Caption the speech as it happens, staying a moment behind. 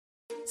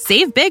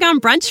Save big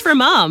on brunch for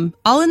mom,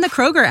 all in the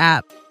Kroger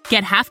app.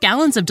 Get half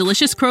gallons of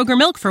delicious Kroger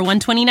milk for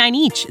 $1.29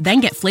 each.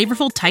 Then get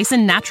flavorful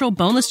Tyson natural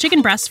boneless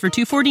chicken breasts for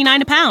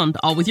 $2.49 a pound,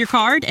 all with your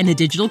card and a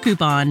digital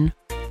coupon.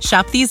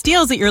 Shop these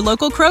deals at your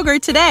local Kroger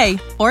today,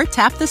 or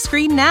tap the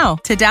screen now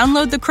to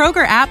download the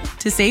Kroger app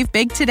to save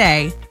big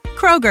today.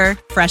 Kroger,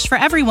 fresh for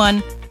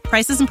everyone.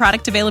 Prices and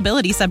product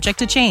availability subject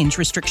to change.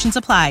 Restrictions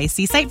apply.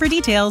 See site for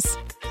details.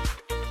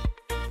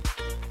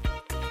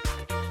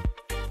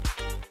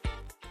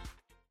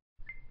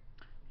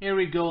 Here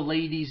we go,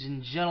 ladies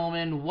and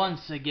gentlemen.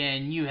 Once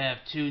again, you have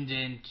tuned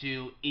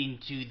into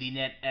the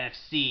Net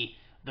FC,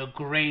 the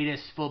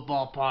greatest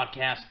football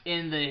podcast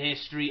in the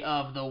history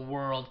of the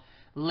world.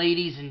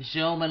 Ladies and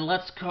gentlemen,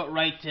 let's cut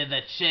right to the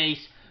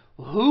chase.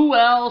 Who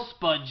else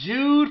but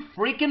Jude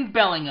freaking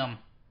Bellingham?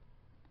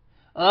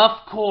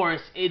 Of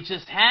course, it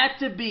just had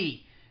to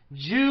be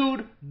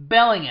Jude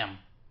Bellingham.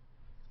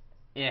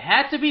 It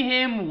had to be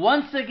him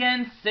once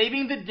again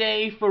saving the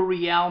day for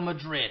Real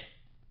Madrid.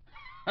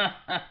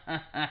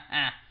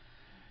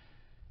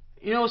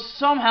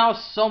 Somehow,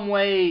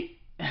 someway,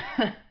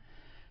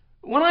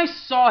 when I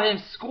saw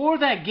him score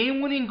that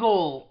game-winning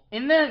goal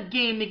in that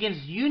game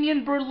against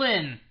Union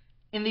Berlin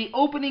in the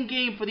opening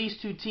game for these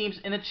two teams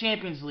in the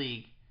Champions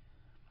League,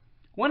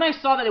 when I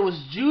saw that it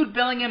was Jude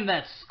Bellingham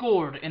that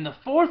scored in the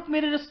 4th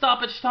minute of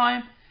stoppage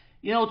time,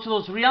 to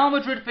those Real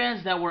Madrid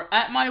fans that were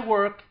at my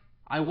work,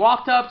 I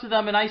walked up to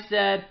them and I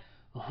said,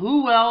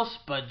 who else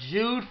but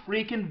Jude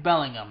freaking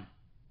Bellingham?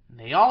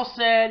 They all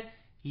said,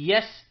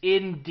 yes,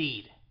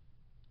 indeed.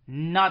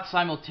 Not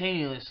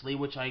simultaneously,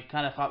 which I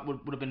kind of thought would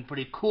have been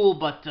pretty cool,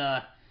 but,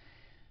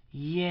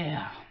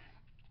 yeah.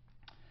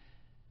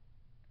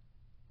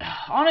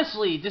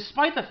 Honestly,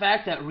 despite the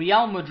fact that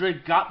Real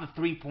Madrid got the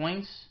 3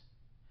 points,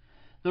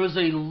 there's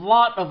a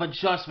lot of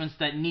adjustments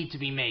that need to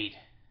be made.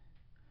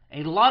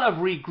 A lot of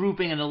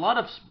regrouping and a lot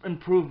of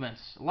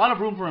improvements. A lot of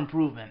room for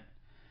improvement.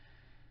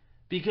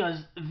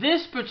 Because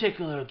this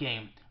particular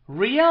game,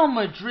 Real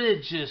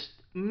Madrid just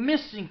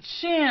missing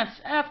chance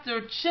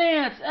after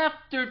chance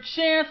after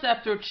chance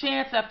after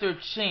chance after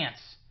chance.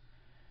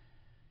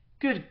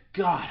 Good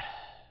God.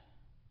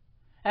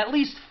 At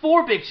least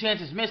 4 big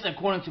chances missed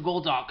according to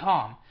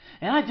Goal.com.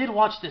 And I did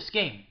watch this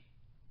game.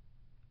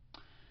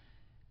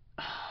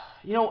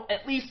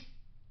 At least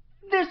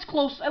this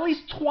close, at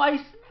least twice,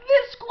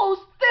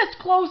 this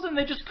close, and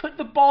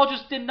the ball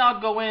just did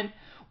not go in.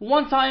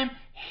 One time,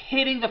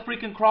 hitting the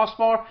freaking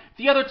crossbar.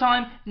 The other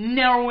time,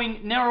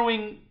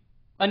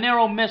 a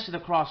narrow miss to the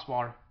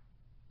crossbar.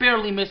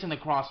 Barely missing the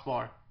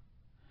crossbar.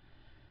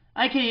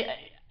 I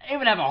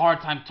even have a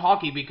hard time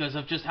talking because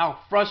of just how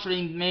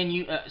frustrating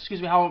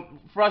how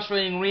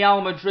frustrating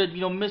Real Madrid,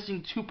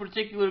 missing 2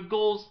 particular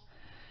goals.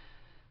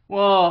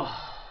 Whoa.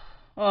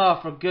 Oh,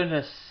 for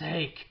goodness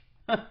sake.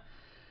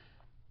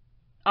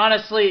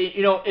 Honestly,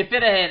 if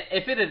it had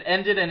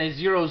ended in a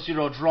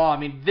 0-0 draw,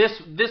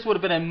 this would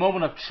have been a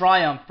moment of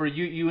triumph for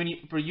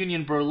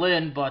Union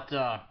Berlin, but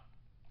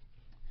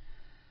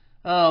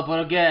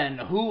again,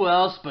 who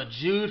else but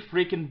Jude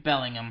freaking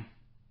Bellingham?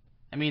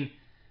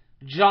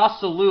 Josh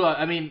Salou,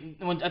 I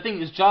think it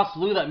was Josh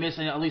Salou that missed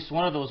at least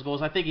one of those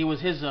goals. I think it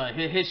was his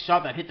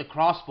shot that hit the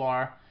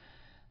crossbar.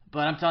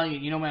 But I'm telling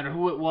you, no matter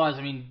who it was,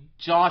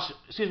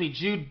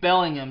 Jude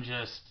Bellingham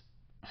just...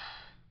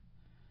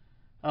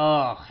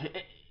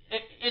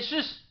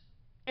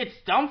 it's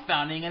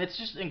dumbfounding, and it's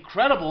just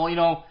incredible,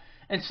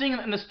 and seeing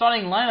in the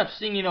starting lineup,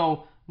 seeing,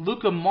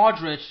 Luka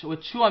Modric with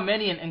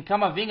Tchouaméni and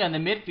Camavinga in the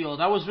midfield,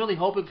 I was really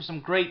hoping for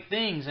some great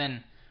things,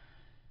 and,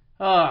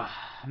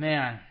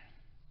 man.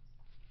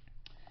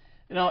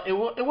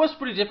 It was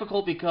pretty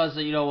difficult because,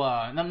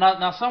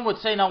 now some would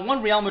say,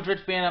 one Real Madrid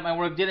fan at my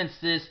work did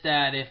insist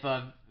that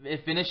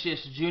if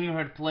Vinicius Jr.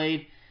 had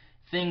played,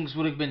 things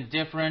would have been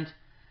different.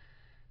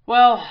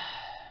 Well,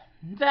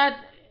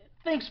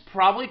 things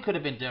probably could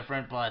have been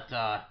different, but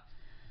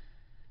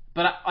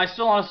I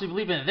still honestly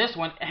believe in this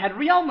one. Had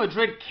Real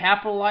Madrid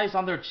capitalized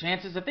on their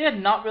chances, if they had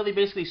not really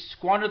basically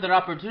squandered their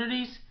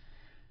opportunities,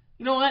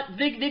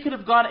 they could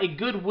have got a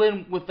good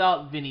win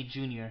without Vinny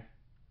Jr.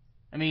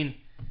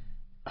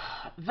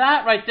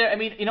 That right there,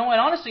 and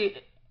honestly,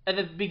 at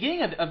the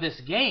beginning of this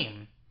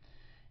game,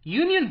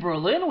 Union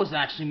Berlin was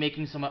actually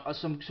making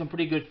some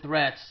pretty good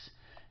threats.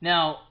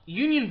 Now,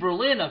 Union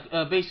Berlin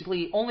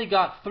basically only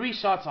got 3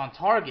 shots on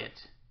target.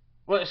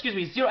 Well, excuse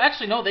me, 0.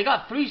 Actually, no, they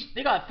got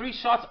 3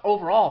 shots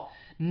overall.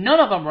 None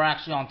of them were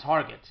actually on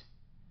target.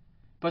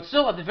 But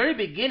still, at the very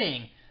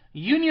beginning,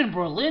 Union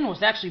Berlin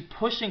was actually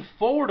pushing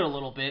forward a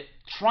little bit,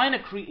 trying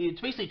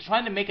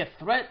to make a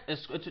threat,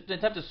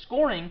 attempt at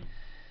scoring.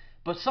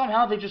 But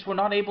somehow they just were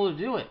not able to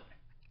do it.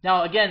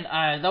 Now, again,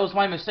 that was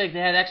my mistake. They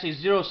had actually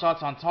 0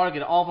 shots on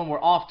target. All of them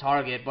were off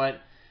target. But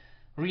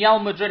Real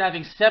Madrid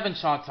having 7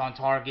 shots on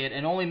target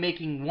and only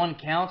making 1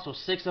 count, so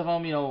 6 of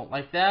them,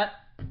 like that,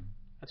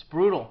 that's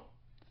brutal.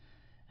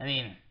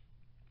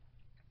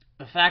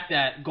 The fact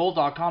that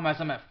Goal.com has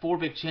them at 4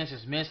 big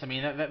chances missed,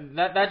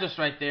 that just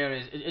right there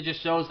it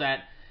just shows that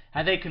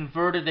had they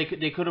converted,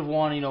 they could have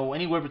won,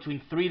 anywhere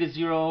between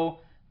 3-0,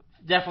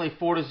 definitely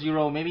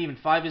 4-0, maybe even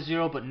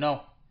 5-0, but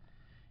no.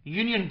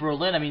 Union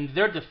Berlin, I mean,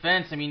 their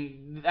defense, I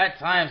mean, at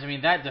times, I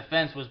mean, that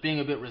defense was being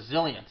a bit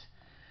resilient.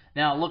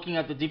 Now, looking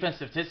at the defense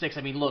statistics,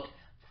 I mean, look,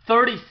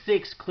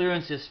 36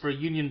 clearances for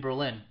Union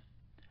Berlin.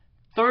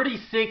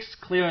 36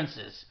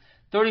 clearances.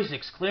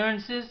 36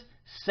 clearances,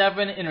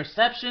 7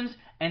 interceptions,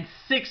 and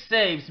 6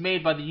 saves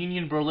made by the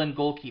Union Berlin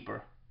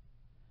goalkeeper.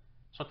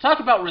 So talk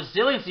about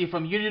resiliency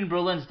from Union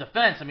Berlin's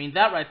defense. I mean,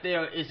 that right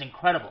there is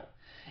incredible.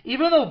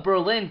 Even though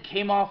Berlin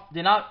came off,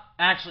 did not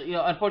actually,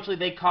 unfortunately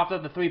they coughed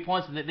up the 3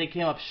 points and they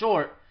came up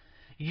short,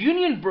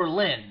 Union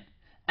Berlin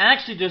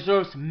actually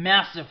deserves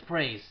massive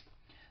praise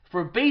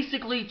for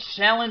basically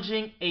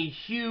challenging a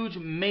huge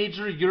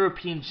major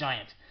European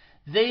giant.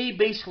 They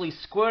basically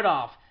squared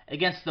off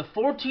against the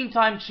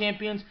 14-time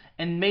champions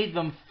and made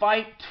them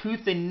fight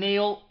tooth and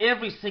nail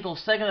every single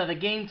second of the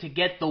game to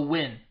get the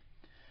win.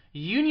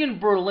 Union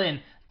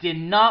Berlin did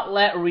not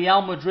let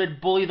Real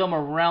Madrid bully them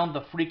around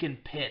the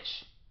freaking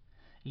pitch.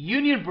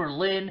 Union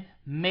Berlin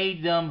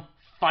made them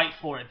fight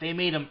for it. They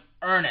made them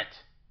earn it.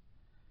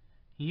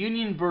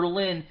 Union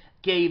Berlin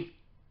gave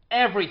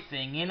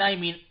everything, and I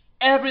mean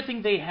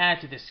everything they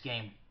had to this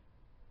game.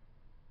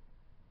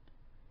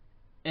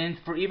 And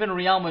for even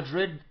Real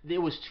Madrid, it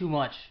was too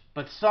much.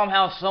 But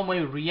somehow, someway,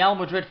 Real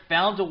Madrid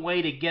found a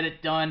way to get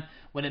it done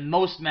when it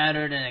most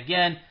mattered. And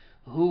again,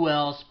 who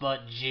else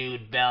but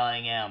Jude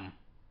Bellingham?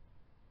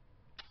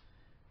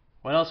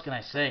 What else can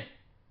I say?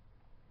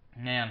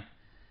 Man.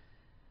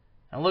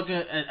 And looking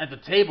at the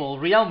table,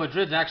 Real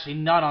Madrid's actually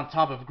not on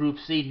top of Group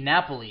C.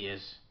 Napoli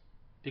is.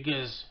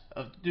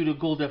 Due to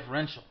goal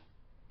differential.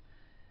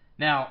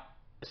 Now,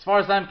 as far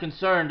as I'm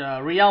concerned,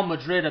 Real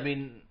Madrid, I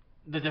mean,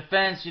 the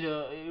defense,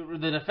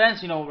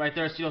 right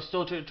there,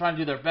 still trying to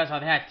do their best.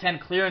 They had 10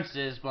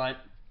 clearances, but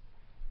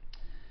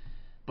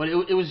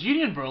it was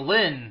Union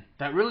Berlin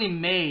that really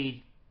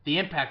made the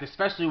impact,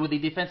 especially with the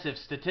defensive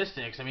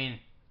statistics. I mean,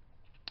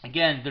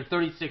 again, their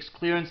 36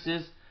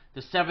 clearances,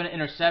 the 7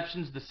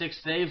 interceptions, the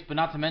 6 saves, but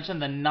not to mention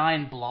the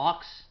 9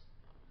 blocks.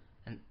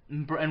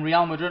 And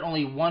Real Madrid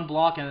only 1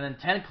 block and then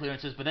 10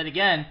 clearances. But then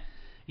again,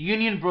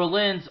 Union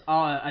Berlin's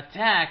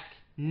attack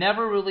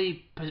never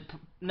really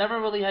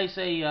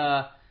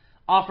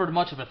offered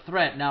much of a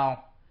threat.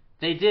 Now,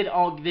 they did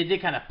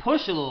kind of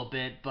push a little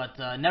bit, but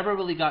never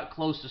really got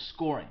close to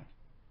scoring.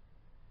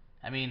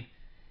 I mean,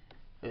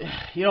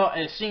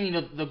 seeing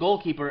the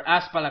goalkeeper,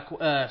 I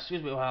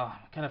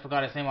kind of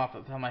forgot his name off the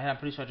top of my head. I'm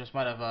pretty sure I just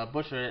might have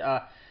butchered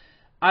it.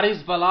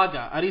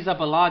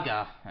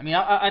 Arrizabalaga. I mean,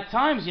 at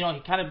times, he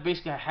kind of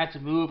basically had to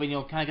move and,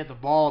 kind of get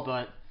the ball,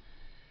 but,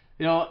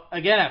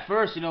 again, at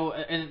first, in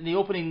the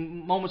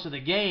opening moments of the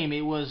game,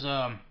 it was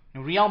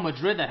Real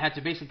Madrid that had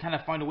to basically kind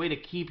of find a way to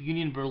keep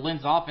Union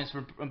Berlin's offense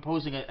from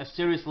imposing a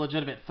serious,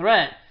 legitimate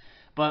threat.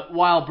 But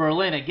while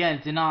Berlin,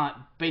 again, did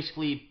not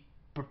basically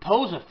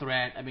propose a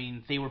threat, I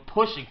mean, they were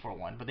pushing for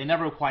one, but they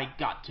never quite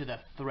got to the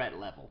threat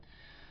level.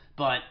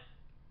 But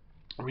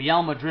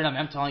Real Madrid,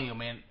 I'm telling you,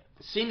 man,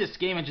 seeing this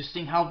game and just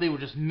seeing how they were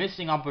just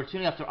missing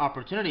opportunity after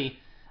opportunity,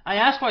 I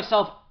asked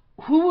myself,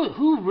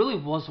 who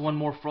really was one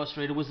more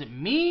frustrated? Was it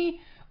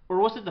me, or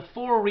was it the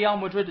 4 Real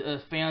Madrid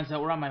fans that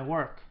were at my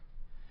work?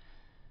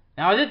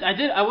 Now,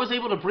 I was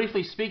able to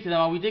briefly speak to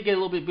them. We did get a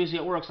little bit busy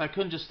at work, so I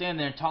couldn't just stand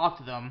there and talk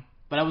to them.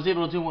 But I was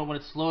able to do it when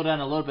it slowed down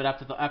a little bit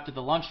after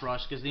the lunch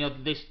rush, because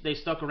they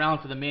stuck around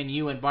for the Man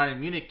U and Bayern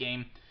Munich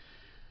game.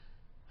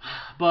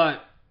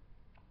 But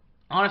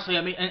honestly,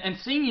 I mean, and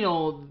seeing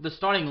the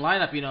starting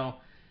lineup,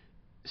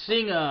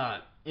 seeing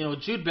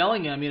Jude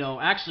Bellingham,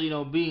 actually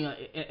being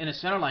in a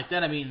center like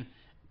that, I mean,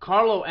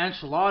 Carlo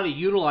Ancelotti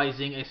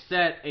utilizing a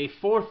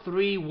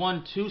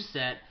 4-3-1-2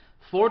 set,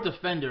 4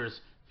 defenders,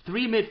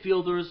 3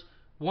 midfielders,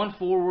 1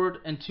 forward,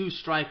 and 2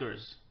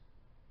 strikers.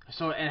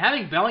 So, and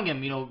having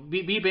Bellingham,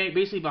 be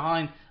basically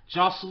behind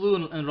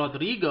Joselu and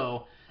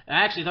Rodrigo,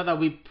 I actually thought that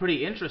would be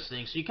pretty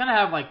interesting. So you kind of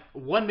have like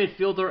 1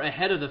 midfielder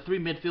ahead of the 3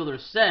 midfielder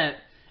set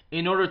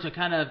in order to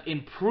kind of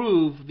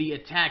improve the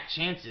attack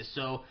chances.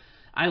 So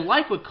I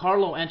like what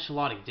Carlo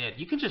Ancelotti did.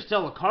 You can just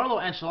tell that Carlo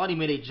Ancelotti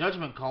made a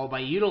judgment call by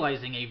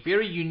utilizing a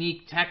very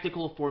unique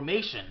tactical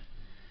formation.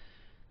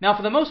 Now,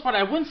 for the most part,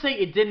 I wouldn't say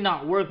it did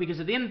not work, because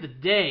at the end of the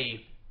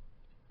day,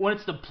 when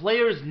it's the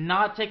players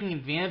not taking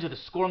advantage of the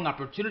scoring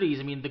opportunities,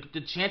 I mean, the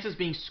chances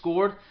being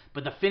scored,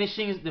 but the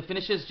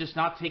finishes just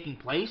not taking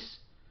place.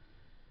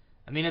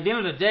 I mean, at the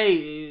end of the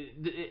day,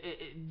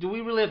 do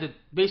we really have to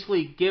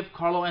basically give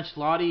Carlo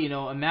Ancelotti,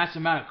 a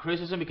massive amount of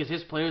criticism because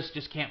his players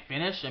just can't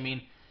finish? I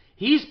mean,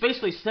 he's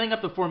basically setting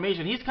up the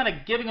formation. He's kind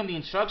of giving them the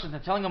instructions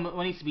and telling them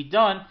what needs to be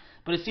done,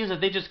 but it seems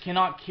that they just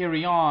cannot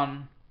carry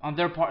on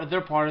their part of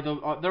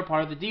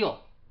the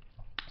deal.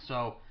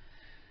 So,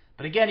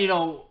 but again,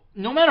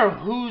 no matter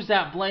who's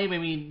at blame, I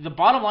mean, the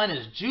bottom line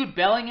is Jude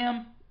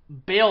Bellingham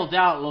bailed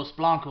out Los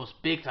Blancos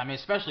big time,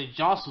 especially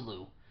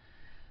Joselu.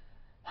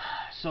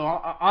 So,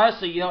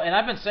 honestly, and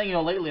I've been saying,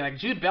 lately, like,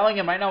 Jude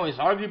Bellingham right now is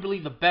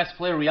arguably the best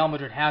player Real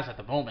Madrid has at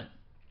the moment.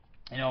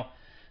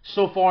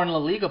 So far in La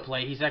Liga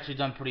play, he's actually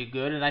done pretty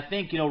good, and I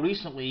think,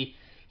 recently,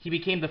 he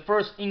became the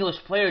first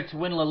English player to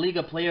win La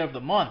Liga Player of the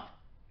Month.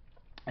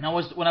 And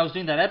when I was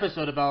doing that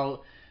episode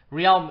about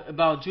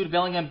Jude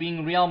Bellingham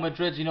being Real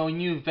Madrid's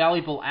new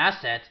valuable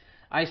asset,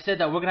 I said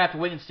that we're gonna have to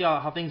wait and see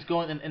how things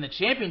go in the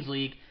Champions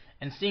League.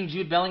 And seeing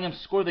Jude Bellingham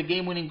score the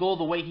game-winning goal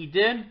the way he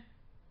did,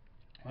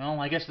 well,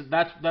 I guess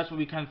that's what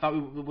we kind of thought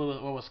what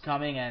was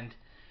coming, and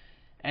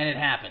it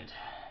happened.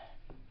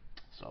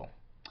 So,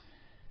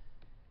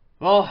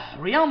 well,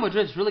 Real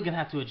Madrid's really gonna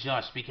have to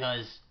adjust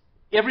because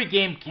every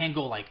game can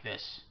go like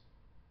this.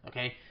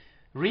 Okay,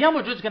 Real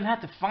Madrid's gonna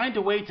have to find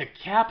a way to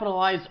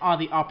capitalize on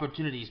the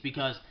opportunities,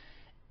 because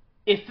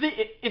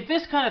if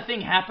this kind of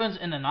thing happens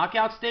in the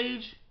knockout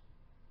stage,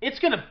 it's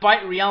going to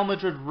bite Real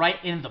Madrid right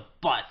in the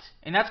butt.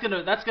 And that's going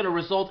to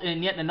result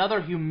in yet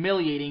another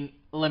humiliating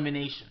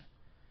elimination.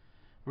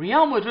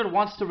 Real Madrid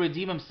wants to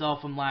redeem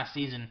himself from last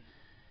season.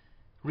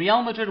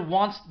 Real Madrid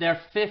wants their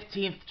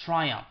 15th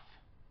triumph.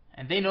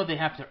 And they know they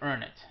have to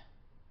earn it.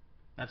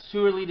 That's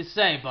too early to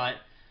say, but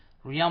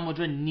Real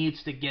Madrid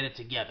needs to get it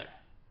together.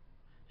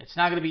 It's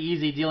not going to be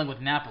easy dealing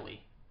with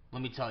Napoli,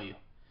 let me tell you.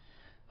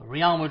 But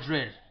Real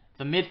Madrid,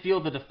 the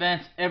midfield, the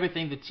defense,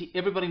 everything,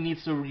 everybody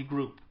needs to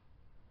regroup.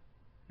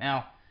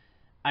 Now,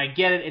 I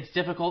get it, it's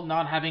difficult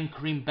not having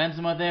Karim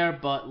Benzema there,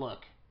 but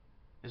look,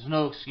 there's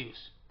no excuse.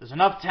 There's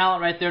enough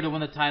talent right there to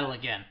win the title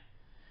again.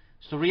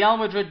 So Real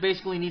Madrid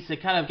basically needs to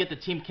kind of get the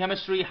team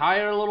chemistry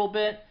higher a little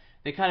bit.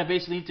 They kind of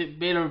basically need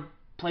to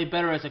play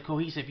better as a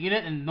cohesive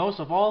unit, and most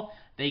of all,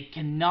 they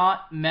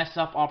cannot mess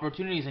up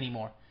opportunities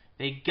anymore.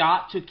 They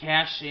got to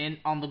cash in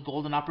on the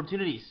golden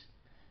opportunities.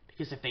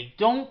 Because if they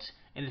don't,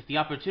 and if the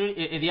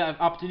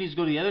opportunities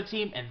go to the other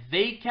team and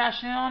they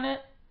cash in on it,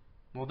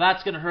 well,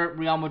 that's going to hurt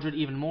Real Madrid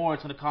even more.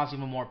 It's going to cause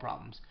even more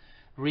problems.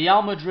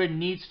 Real Madrid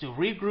needs to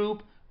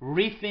regroup,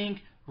 rethink,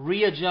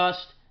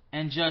 readjust,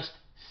 and just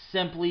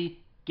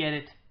simply get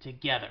it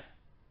together.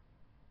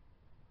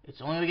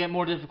 It's only going to get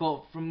more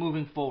difficult from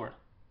moving forward.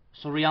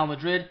 So Real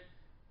Madrid,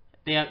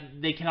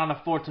 they cannot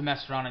afford to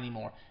mess around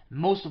anymore.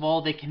 Most of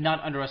all, they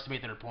cannot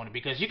underestimate their opponent,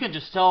 because you can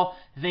just tell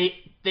they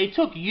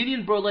took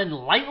Union Berlin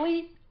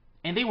lightly,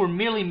 and they were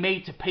merely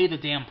made to pay the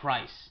damn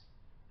price.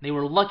 They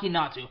were lucky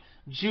not to.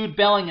 Jude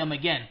Bellingham,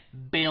 again,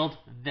 bailed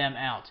them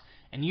out.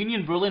 And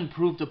Union Berlin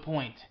proved a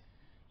point.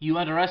 You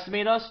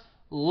underestimate us?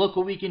 Look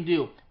what we can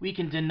do. We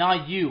can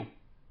deny you.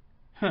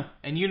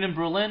 And Union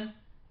Berlin,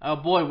 oh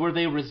boy, were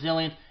they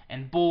resilient,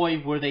 and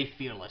boy, were they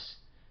fearless.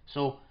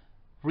 So,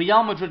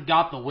 Real Madrid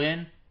got the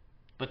win.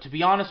 But to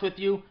be honest with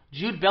you,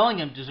 Jude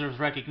Bellingham deserves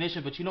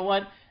recognition. But you know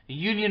what?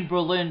 Union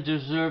Berlin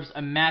deserves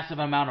a massive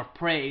amount of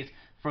praise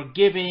for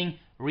giving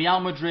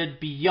Real Madrid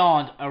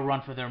beyond a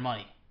run for their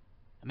money.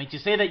 I mean, to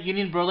say that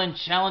Union Berlin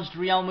challenged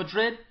Real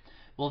Madrid,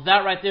 well,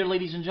 that right there,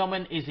 ladies and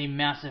gentlemen, is a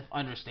massive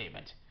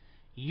understatement.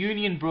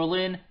 Union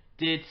Berlin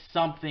did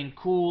something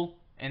cool,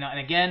 and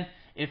again,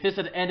 if this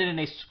had ended in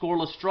a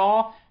scoreless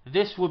draw,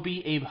 this would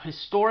be a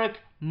historic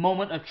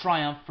moment of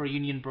triumph for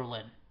Union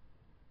Berlin.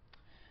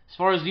 As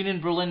far as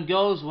Union Berlin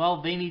goes,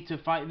 well, they need to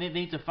find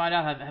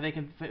out how they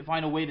can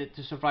find a way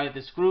to survive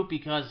this group,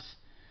 because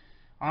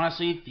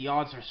honestly, the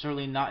odds are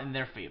certainly not in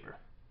their favor.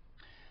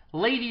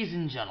 Ladies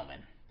and gentlemen,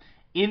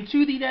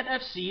 Into the Net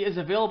FC is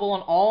available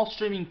on all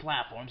streaming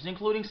platforms,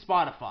 including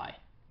Spotify,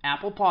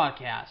 Apple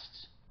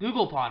Podcasts,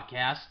 Google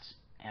Podcasts,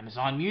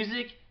 Amazon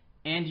Music,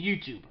 and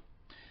YouTube.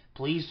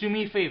 Please do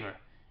me a favor,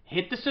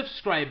 hit the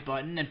subscribe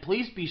button, and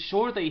please be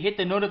sure that you hit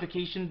the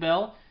notification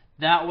bell.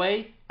 That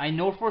way, I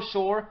know for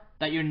sure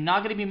that you're not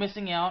going to be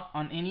missing out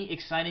on any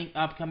exciting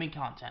upcoming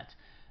content.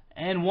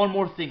 And one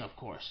more thing, of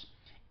course.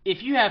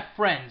 If you have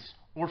friends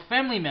or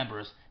family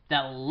members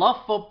that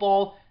love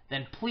football,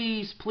 then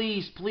please,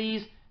 please,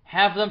 please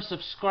have them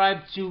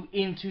subscribe to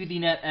Into the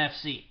Net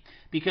FC.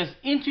 Because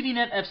Into the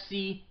Net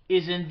FC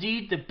is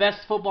indeed the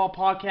best football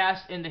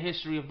podcast in the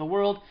history of the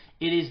world.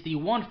 It is the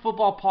one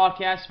football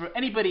podcast for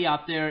anybody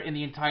out there in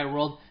the entire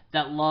world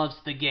that loves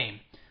the game.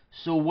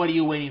 So what are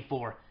you waiting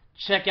for?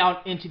 Check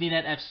out Into the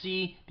Net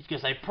FC,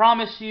 because I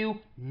promise you,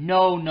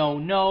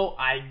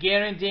 I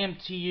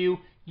guarantee you,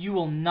 you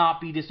will not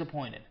be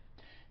disappointed.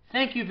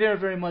 Thank you very,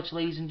 very much,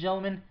 ladies and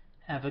gentlemen.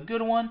 Have a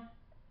good one,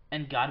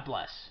 and God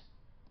bless.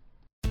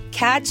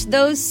 Catch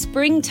those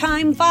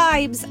springtime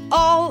vibes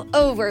all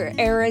over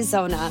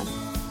Arizona.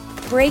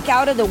 Break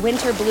out of the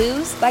winter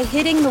blues by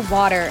hitting the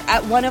water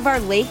at one of our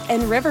lake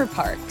and river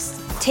parks.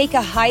 Take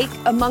a hike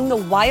among the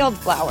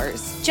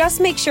wildflowers.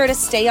 Just make sure to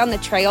stay on the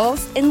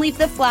trails and leave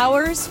the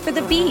flowers for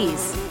the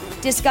bees.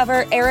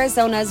 Discover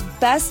Arizona's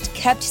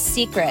best-kept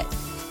secret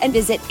and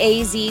visit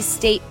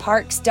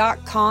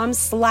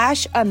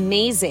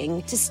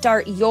azstateparks.com/amazing to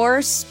start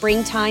your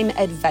springtime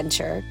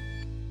adventure.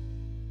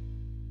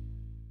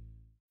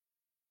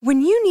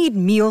 When you need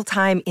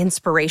mealtime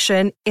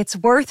inspiration, it's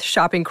worth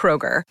shopping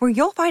Kroger, where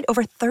you'll find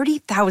over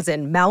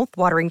 30,000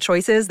 mouth-watering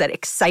choices that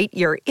excite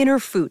your inner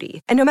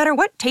foodie. And no matter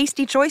what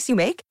tasty choice you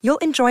make, you'll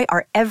enjoy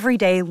our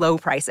everyday low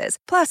prices,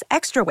 plus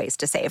extra ways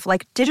to save,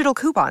 like digital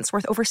coupons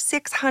worth over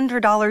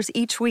 $600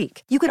 each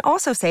week. You can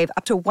also save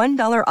up to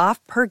 $1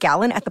 off per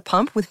gallon at the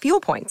pump with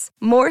fuel points.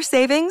 More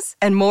savings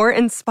and more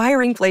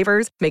inspiring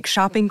flavors make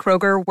shopping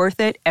Kroger worth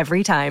it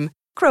every time.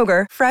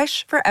 Kroger,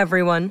 fresh for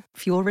everyone.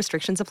 Fuel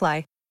restrictions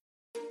apply.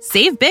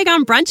 Save big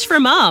on brunch for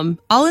mom,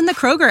 all in the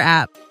Kroger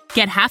app.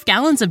 Get half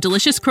gallons of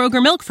delicious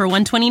Kroger milk for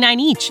 $1.29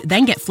 each.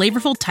 Then get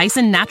flavorful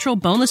Tyson natural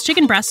boneless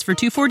chicken breasts for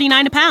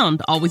 $2.49 a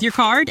pound, all with your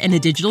card and a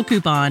digital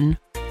coupon.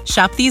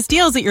 Shop these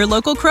deals at your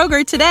local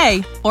Kroger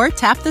today, or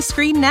tap the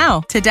screen now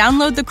to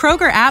download the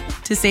Kroger app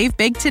to save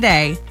big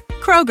today.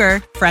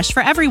 Kroger, fresh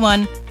for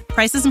everyone.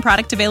 Prices and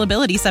product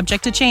availability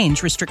subject to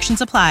change.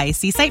 Restrictions apply.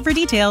 See site for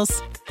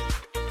details.